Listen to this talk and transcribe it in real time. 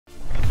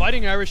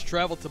Fighting Irish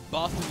travel to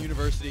Boston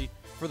University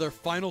for their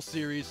final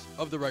series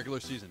of the regular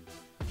season.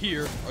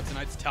 Here are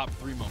tonight's top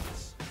 3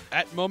 moments.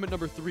 At moment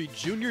number 3,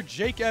 junior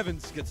Jake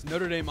Evans gets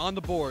Notre Dame on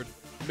the board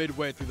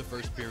midway through the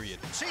first period.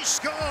 He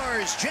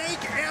scores!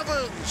 Jake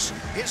Evans,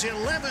 his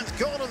 11th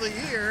goal of the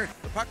year.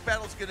 The puck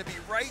battle's going to be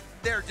right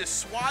there,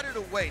 just swatted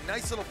away.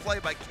 Nice little play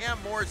by Cam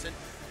Morrison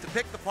to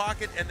pick the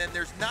pocket, and then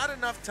there's not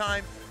enough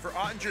time for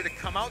Ottinger to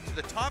come out to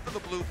the top of the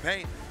blue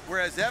paint,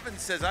 whereas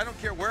Evans says, I don't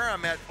care where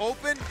I'm at,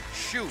 open,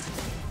 shoot.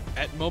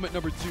 At moment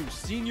number 2,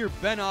 senior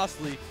Ben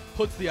Ostley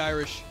puts the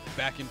Irish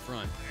back in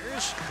front.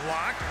 Here's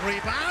block,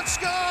 rebound,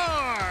 score!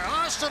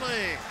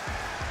 Ostley!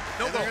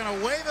 No and they're going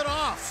to wave it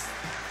off.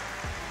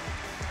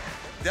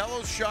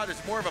 Dello's shot is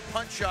more of a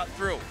punch shot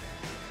through.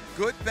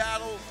 Good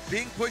battle,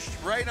 being pushed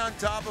right on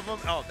top of him.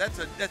 Oh, that's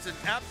a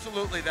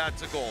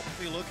goal.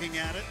 Be looking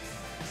at it,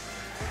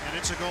 and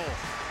it's a goal.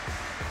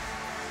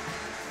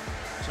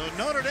 So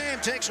Notre Dame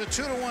takes a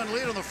 2-1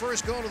 lead on the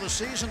first goal of the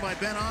season by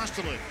Ben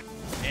Ostley.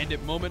 And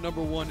at moment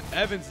number 1,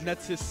 Evans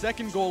nets his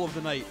second goal of the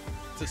night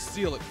to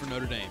seal it for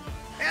Notre Dame.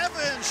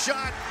 Evans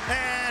shot,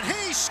 and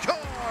he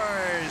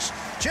scores!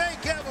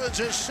 Jake Evans,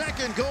 his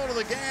second goal of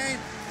the game,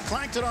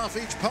 clanked it off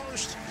each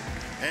post.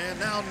 And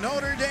now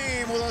Notre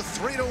Dame with a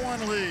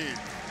 3-1 lead.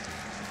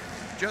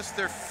 Just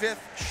their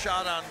 5th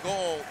shot on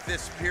goal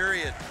this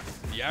period.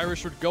 The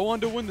Irish would go on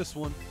to win this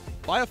one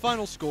by a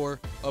final score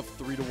of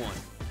 3-1.